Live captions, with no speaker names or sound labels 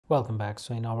Welcome back.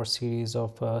 So in our series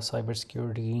of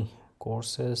cybersecurity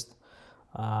courses,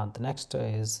 the next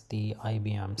is the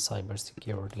IBM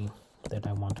cybersecurity that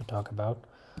I want to talk about.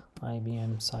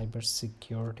 IBM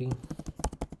cybersecurity,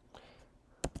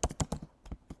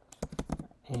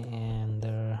 and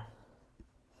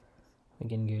we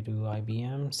can go to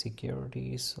IBM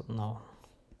securities. No,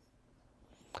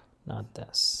 not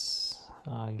this.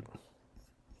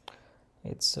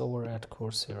 It's over at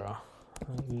Coursera.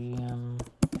 IBM.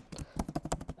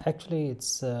 Actually,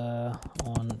 it's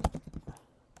on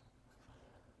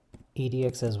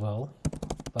EDX as well,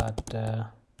 but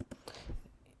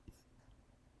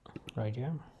right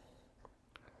here.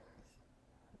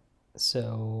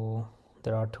 So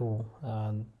there are two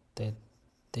that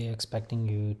they're expecting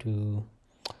you to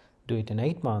do it in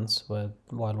 8 months while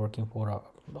working for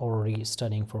already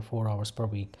studying for 4 hours per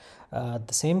week. The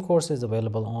same course is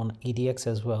available on EDX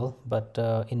as well, but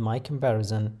in my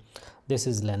comparison, this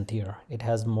is lengthier. It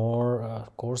has more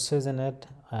courses in it.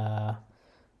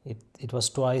 It was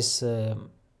twice the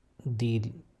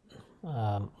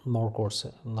more course,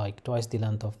 like twice the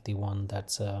length of the one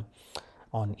that's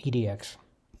on EDX.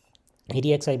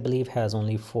 EDX, I believe, has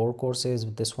only 4 courses.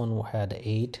 This one had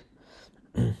 8.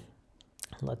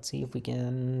 Let's see if we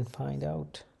can find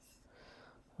out.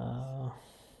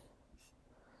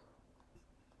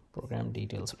 Program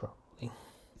details probably.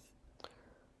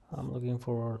 I'm looking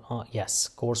for yes,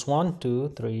 course 1,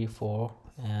 2, 3, 4,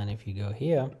 and if you go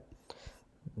here,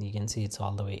 you can see it's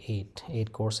all the way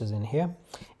 8 courses in here,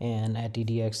 and at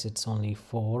EDX it's only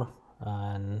 4.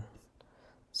 And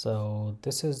so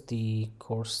this is the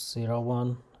course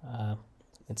 01.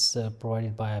 It's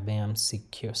provided by IBM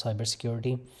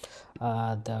Cybersecurity.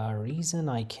 The reason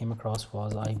I came across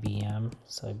was IBM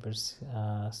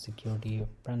Cybersecurity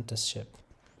Apprenticeship.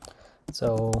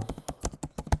 So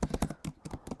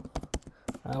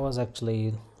I was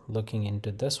actually looking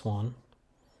into this one,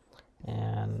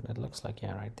 and it looks like,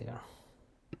 yeah, right there.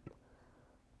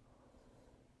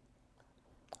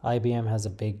 IBM has a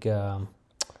big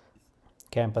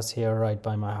campus here right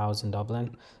by my house in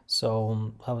Dublin.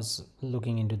 So I was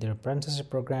looking into their apprenticeship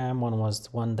program.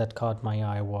 One that caught my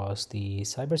eye was the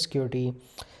cybersecurity,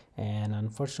 and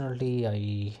unfortunately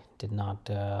I did not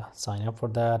sign up for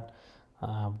that.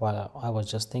 While I was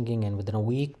just thinking, and within a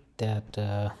week that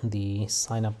the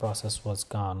sign up process was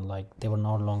gone. Like they were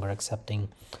no longer accepting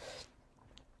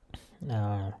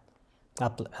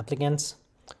applicants.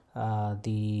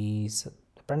 The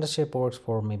apprenticeship works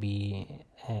for maybe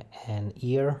an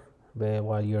year,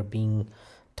 while you're being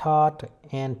taught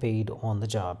and paid on the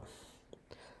job.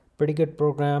 Pretty good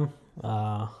program.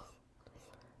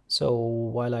 So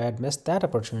while I had missed that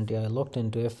opportunity, I looked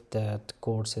into if that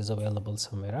course is available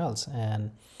somewhere else,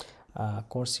 and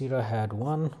Coursera had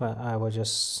one. I was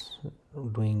just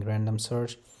doing random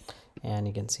search, and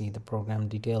you can see the program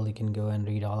detail. You can go and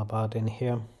read all about in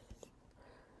here.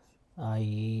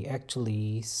 I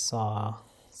actually saw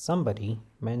somebody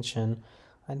mention,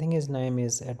 I think his name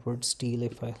is Edward Steele.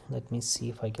 Let me see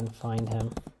if I can find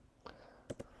him.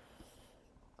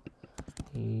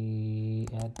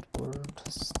 Edward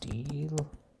Steele.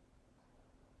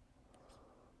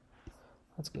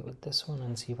 Let's go with this one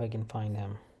and see if I can find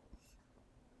him.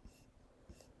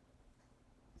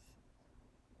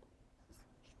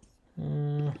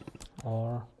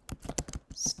 Or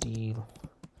Steele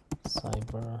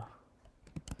Cyber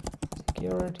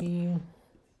Security.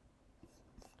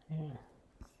 Yeah.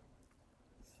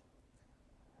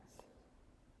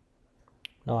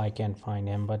 No, I can't find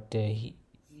him, but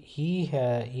he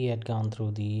had gone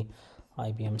through the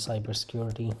IBM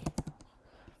cybersecurity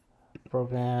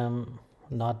program,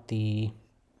 not the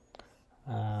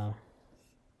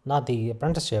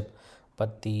apprenticeship,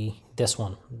 but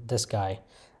this guy.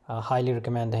 Highly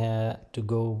recommend to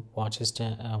go watch his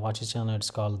channel.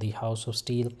 It's called the House of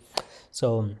Steel.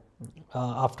 So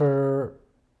after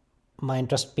my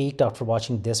interest peaked after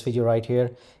watching this video right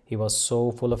here. He was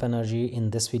so full of energy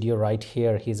in this video right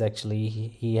here. He's actually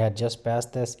he had just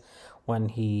passed this when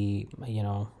he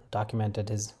documented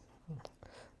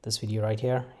this video right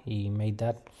here. He made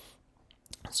that.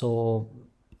 So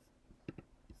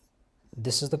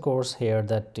this is the course here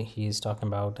that he's talking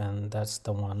about, and that's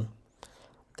the one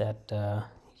that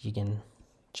you can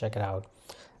check it out.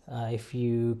 If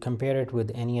you compare it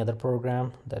with any other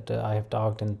program that I have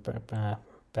talked in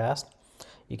past,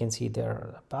 you can see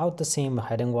they're about the same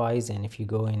heading wise, and if you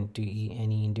go into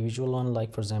any individual one,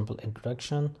 like for example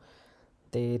introduction,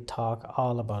 they talk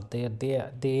all about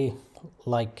they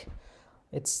like,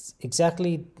 it's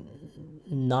exactly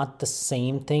not the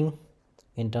same thing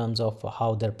in terms of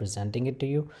how they're presenting it to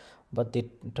you, but the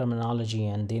terminology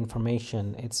and the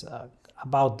information, it's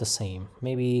about the same.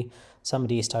 Maybe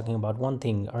somebody is talking about one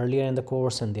thing earlier in the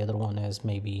course and the other one is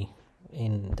maybe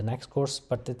in the next course,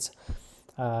 but it's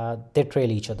they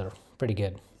trail each other pretty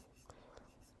good.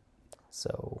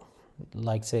 So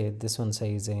like say this one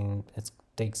says it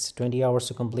takes 20 hours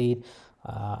to complete.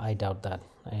 I doubt that.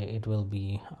 It will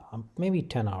be maybe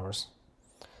 10 hours.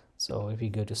 So if you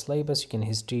go to syllabus, you can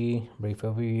history, brief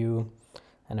overview,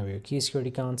 and your key security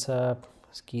concept,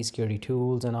 key security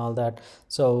tools, and all that.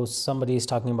 So somebody is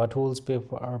talking about tools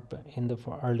in the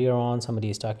earlier on. Somebody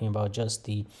is talking about just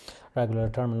the regular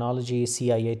terminology,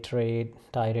 CIA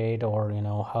tirade, or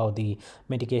how the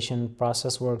mitigation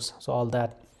process works. So all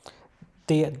that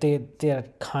they are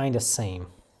kind of same.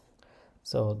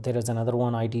 So there is another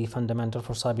one, ID fundamental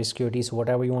for cybersecurity. So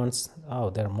whatever you want.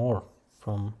 Oh, there are more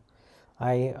from.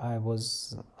 I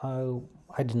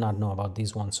did not know about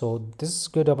these ones. So this is a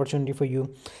good opportunity for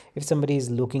you. If somebody is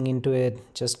looking into it,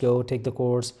 just go take the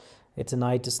course. It's a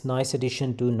nice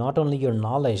addition to not only your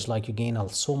knowledge, like you gain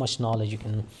so much knowledge you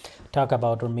can talk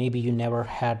about, or maybe you never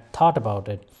had thought about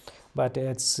it, but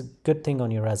it's a good thing on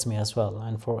your resume as well,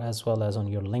 and as well as on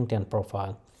your LinkedIn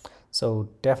profile. So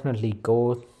definitely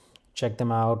go check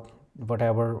them out,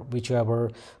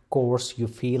 whichever course you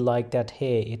feel like that,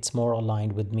 hey, it's more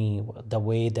aligned with me, the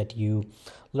way that you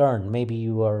learn. Maybe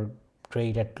you are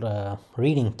great at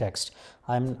reading text.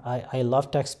 I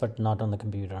love text, but not on the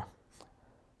computer.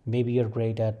 Maybe you're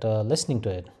great at listening to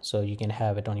it, so you can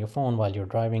have it on your phone while you're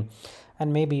driving.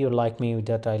 And maybe you're like me,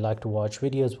 that I like to watch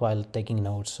videos while taking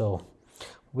notes. So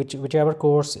whichever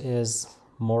course is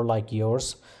more like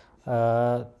yours,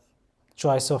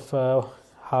 choice of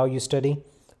how you study,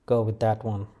 go with that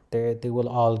one. They will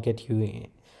all get you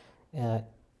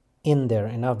in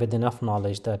there with enough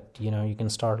knowledge that you can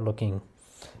start looking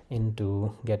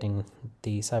into getting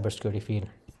the cybersecurity field.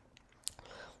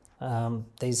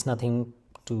 There's nothing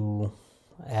to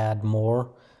add more.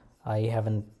 I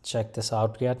haven't checked this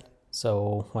out yet,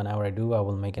 so whenever I do, I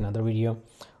will make another video,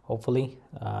 hopefully.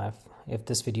 If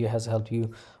this video has helped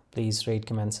you, please rate,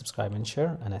 comment, subscribe, and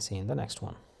share, and I see you in the next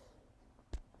one.